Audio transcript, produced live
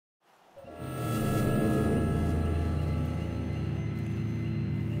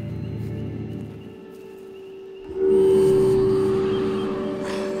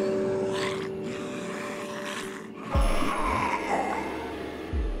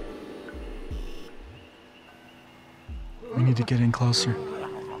We need to get in closer.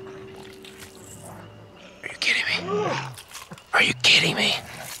 Are you kidding me? Are you kidding me?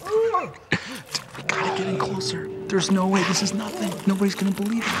 We gotta get in closer. There's no way. This is nothing. Nobody's gonna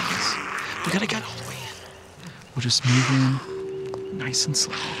believe this. We gotta get all the way in. We'll just move in, nice and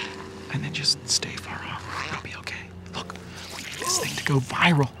slow, and then just stay far off. It'll be okay. Look, we need this thing to go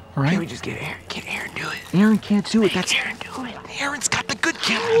viral, all right? Can we just get Aaron? Can Aaron do it? Aaron can't do it. That's Aaron do it. Aaron's got the good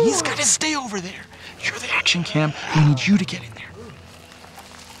camera. He's got to stay over there. You're the action cam. We need you to get in there.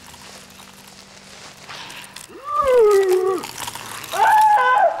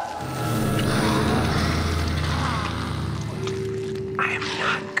 I am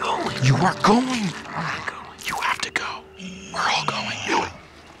not going. You are going. I'm not going. You have to go. We're all going. Do it.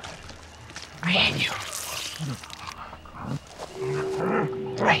 I hate you.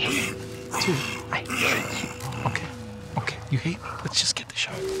 I hate you. Dude. I hate you. Okay. Okay. You hate me. Let's just get the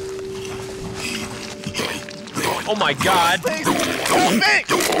shot. Oh my God! Yes!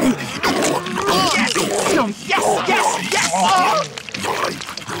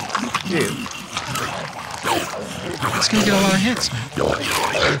 Dude. It's gonna get a lot of hits,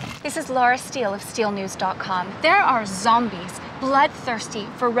 man. This is Laura Steele of SteelNews.com. There are zombies, bloodthirsty,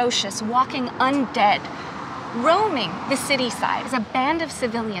 ferocious, walking undead. Roaming the city side as a band of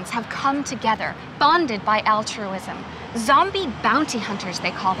civilians have come together, bonded by altruism. Zombie bounty hunters,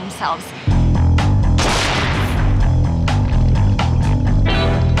 they call themselves.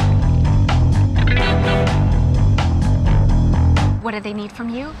 What do they need from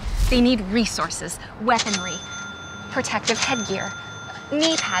you? They need resources, weaponry, protective headgear,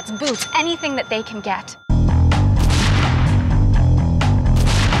 knee pads, boots, anything that they can get.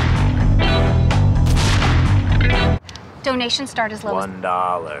 Donations start as low as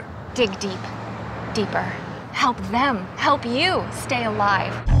 $1. dig deep, deeper. Help them, help you stay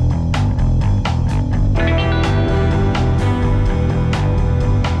alive.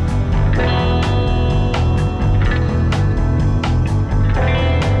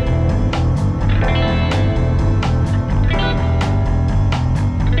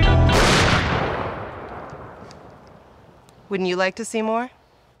 Wouldn't you like to see more?